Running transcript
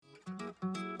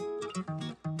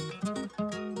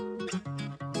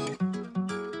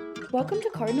Welcome to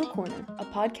Cardinal Corner, a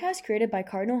podcast created by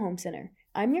Cardinal Home Center.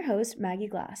 I'm your host, Maggie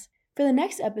Glass. For the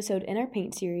next episode in our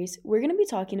paint series, we're going to be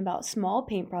talking about small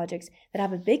paint projects that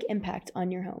have a big impact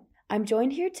on your home. I'm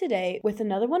joined here today with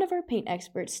another one of our paint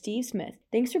experts, Steve Smith.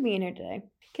 Thanks for being here today.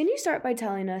 Can you start by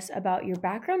telling us about your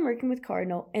background working with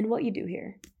Cardinal and what you do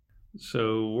here?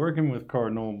 So working with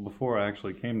Cardinal, before I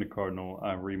actually came to Cardinal,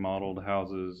 I remodeled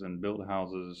houses and built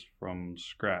houses from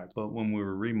scratch. But when we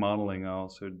were remodeling, I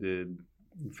also did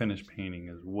finish painting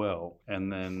as well. And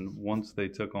then once they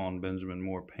took on Benjamin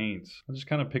Moore paints, I just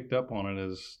kind of picked up on it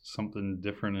as something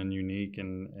different and unique,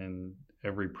 and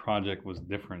every project was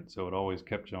different. So it always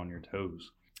kept you on your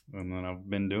toes. And then I've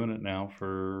been doing it now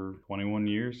for 21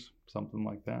 years, something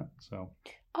like that.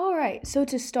 All right, so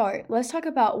to start, let's talk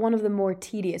about one of the more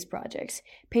tedious projects,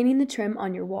 painting the trim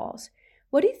on your walls.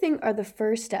 What do you think are the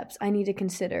first steps I need to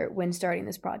consider when starting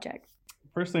this project?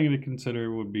 First thing to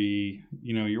consider would be,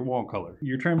 your wall color.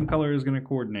 Your trim color is going to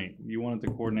coordinate. You want it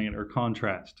to coordinate or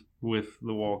contrast with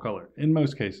the wall color in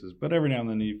most cases, but every now and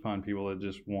then you find people that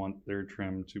just want their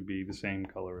trim to be the same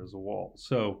color as the wall.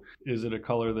 So is it a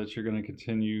color that you're going to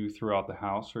continue throughout the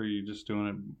house, or are you just doing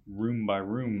it room by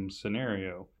room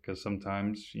scenario? Because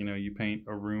sometimes, you paint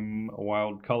a room a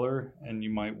wild color and you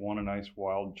might want a nice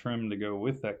wild trim to go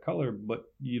with that color, but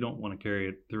you don't want to carry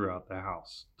it throughout the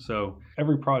house. So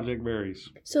every project varies.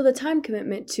 So the time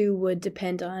commitment too would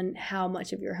depend on how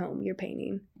much of your home you're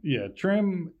painting. Yeah,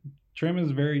 trim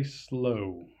is very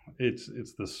slow. It's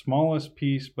the smallest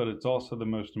piece, but it's also the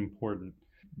most important,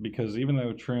 because even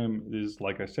though trim is,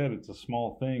 like I said, it's a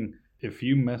small thing, if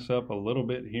you mess up a little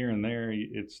bit here and there,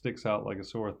 it sticks out like a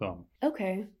sore thumb.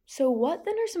 Okay, so what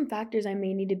then are some factors I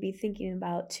may need to be thinking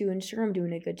about to ensure I'm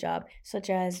doing a good job, such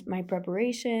as my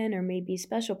preparation or maybe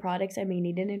special products I may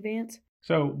need in advance?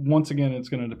 So once again, it's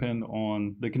going to depend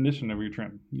on the condition of your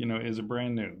trim. Is it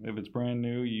brand new? If it's brand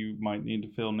new, you might need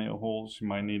to fill nail holes. You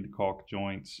might need to caulk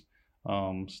joints,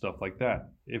 stuff like that.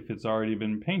 If it's already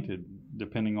been painted,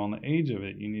 depending on the age of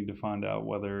it, you need to find out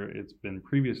whether it's been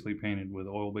previously painted with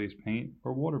oil-based paint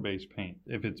or water-based paint.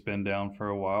 If it's been down for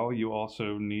a while, you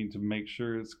also need to make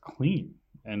sure it's clean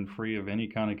and free of any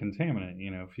kind of contaminant.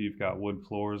 If you've got wood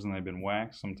floors and they've been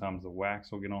waxed, sometimes the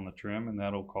wax will get on the trim and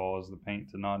that'll cause the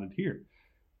paint to not adhere.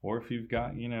 Or if you've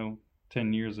got,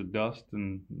 10 years of dust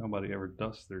and nobody ever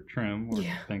dusts their trim or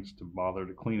thinks to bother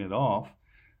to clean it off,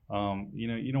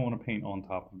 you don't want to paint on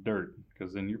top of dirt,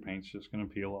 because then your paint's just going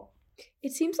to peel off.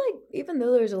 It seems like even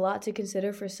though there's a lot to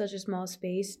consider for such a small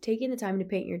space, taking the time to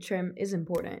paint your trim is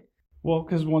important. Well,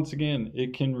 because once again,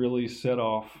 it can really set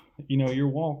off, your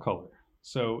wall color.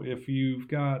 So if you've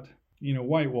got,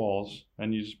 white walls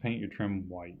and you just paint your trim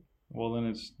white, well, then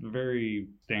it's very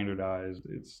standardized.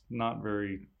 It's not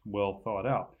very well thought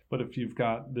out. But if you've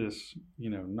got this,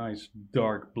 nice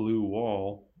dark blue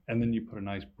wall, and then you put a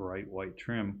nice bright white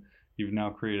trim, you've now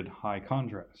created high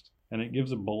contrast. And it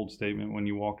gives a bold statement when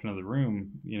you walk into the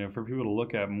room, for people to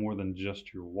look at more than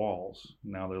just your walls.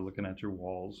 Now they're looking at your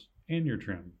walls and your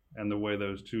trim and the way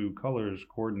those two colors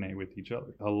coordinate with each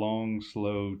other. A long,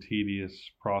 slow, tedious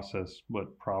process,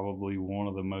 but probably one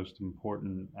of the most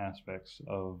important aspects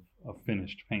of a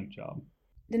finished paint job.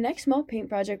 The next small paint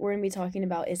project we're going to be talking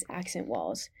about is accent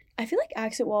walls. I feel like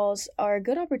accent walls are a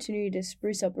good opportunity to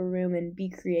spruce up a room and be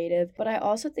creative, but I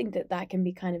also think that can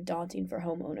be kind of daunting for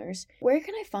homeowners. Where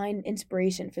can I find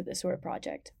inspiration for this sort of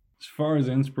project? As far as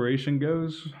inspiration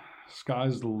goes,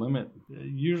 sky's the limit.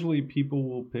 Usually people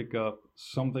will pick up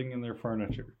something in their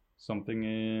furniture, something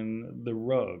in the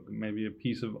rug, maybe a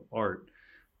piece of art,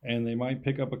 and they might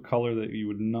pick up a color that you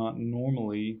would not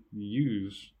normally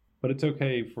use, but it's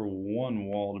okay for one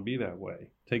wall to be that way.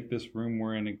 Take this room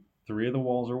we're in, 3 of the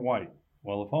walls are white.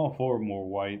 Well, if all 4 of them were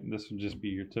white, this would just be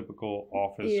your typical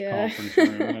office conference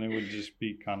room, and it would just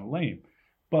be kind of lame.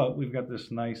 But we've got this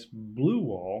nice blue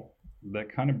wall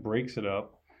that kind of breaks it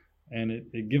up, and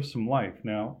it gives some life.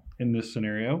 Now, in this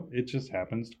scenario, it just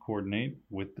happens to coordinate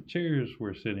with the chairs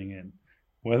we're sitting in.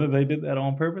 Whether they did that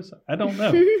on purpose, I don't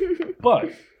know.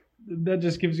 But that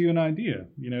just gives you an idea.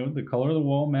 The color of the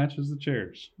wall matches the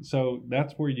chairs. So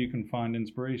that's where you can find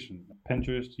inspiration.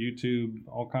 Pinterest, YouTube,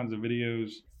 all kinds of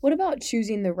videos. What about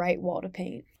choosing the right wall to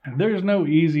paint? There's no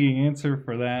easy answer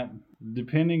for that,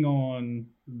 depending on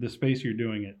the space you're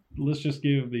doing it. Let's just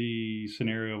give the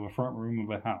scenario of a front room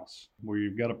of a house where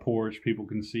you've got a porch people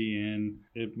can see in.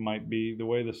 It might be the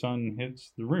way the sun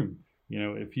hits the room.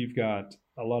 If you've got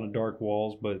a lot of dark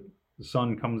walls, but the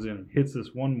sun comes in and hits this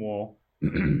one wall,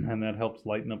 and that helps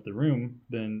lighten up the room,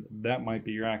 then that might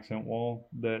be your accent wall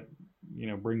that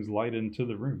brings light into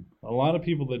the room. A lot of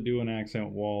people that do an accent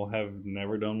wall have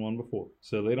never done one before,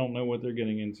 so they don't know what they're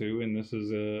getting into, and this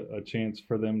is a chance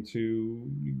for them to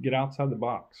get outside the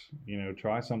box,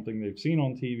 try something they've seen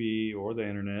on TV or the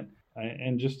internet,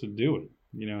 and just to do it.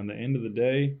 In the end of the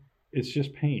day, it's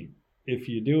just paint. If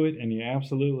you do it and you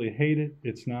absolutely hate it,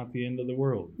 it's not the end of the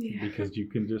world, because you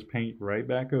can just paint right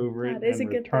back over it and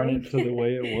return it to the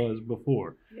way it was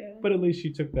before. But at least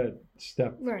you took that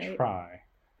step to try.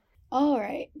 All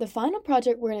right. The final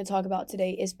project we're going to talk about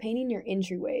today is painting your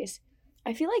entryways.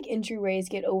 I feel like entryways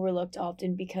get overlooked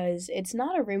often because it's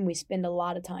not a room we spend a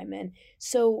lot of time in.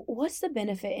 So what's the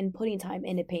benefit in putting time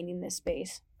into painting this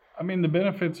space? I mean, the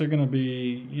benefits are going to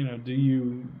be, do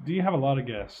you have a lot of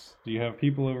guests? Do you have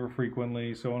people over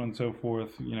frequently, so on and so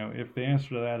forth? If the answer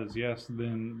to that is yes,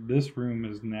 then this room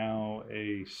is now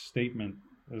a statement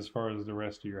as far as the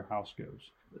rest of your house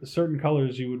goes. Certain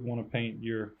colors you would want to paint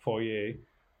your foyer,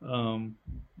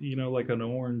 like an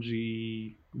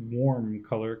orangey, warm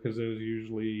color, because those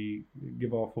usually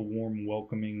give off a warm,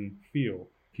 welcoming feel.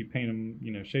 If you paint them,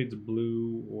 shades of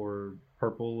blue or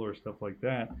purple or stuff like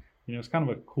that, it's kind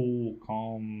of a cool,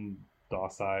 calm,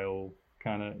 docile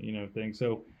kind of, thing.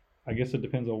 So I guess it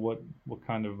depends on what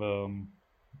kind of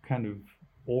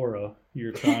aura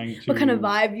you're trying to... what kind of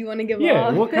vibe you want to give off.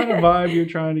 Yeah, what kind of vibe you're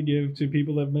trying to give to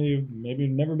people that maybe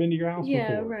never been to your house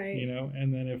before. Right.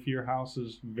 And then if your house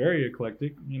is very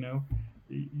eclectic,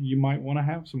 you might want to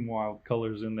have some wild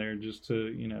colors in there just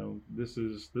to, this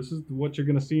is what you're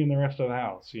going to see in the rest of the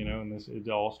house, and it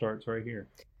all starts right here.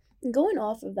 Going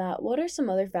off of that, what are some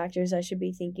other factors I should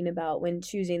be thinking about when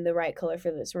choosing the right color for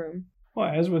this room? Well,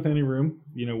 as with any room,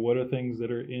 what are things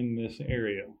that are in this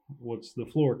area? What's the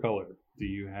floor color? Do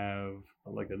you have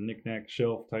like a knick-knack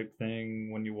shelf type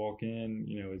thing when you walk in?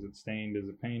 Is it stained? Is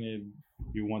it painted?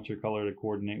 You want your color to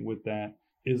coordinate with that.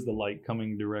 Is the light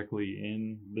coming directly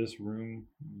in this room?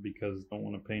 Because you don't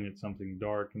want to paint it something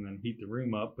dark and then heat the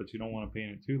room up, but you don't want to paint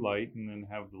it too light and then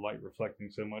have the light reflecting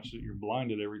so much that you're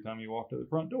blinded every time you walk to the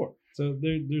front door. So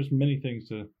there's many things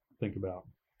to think about.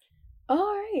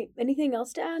 All right. Anything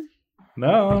else to add?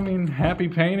 No, I mean, happy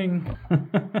painting.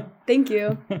 Thank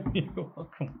you. You're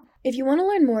welcome. If you want to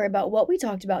learn more about what we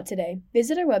talked about today,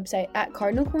 visit our website at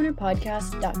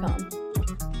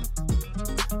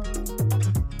cardinalcornerpodcast.com.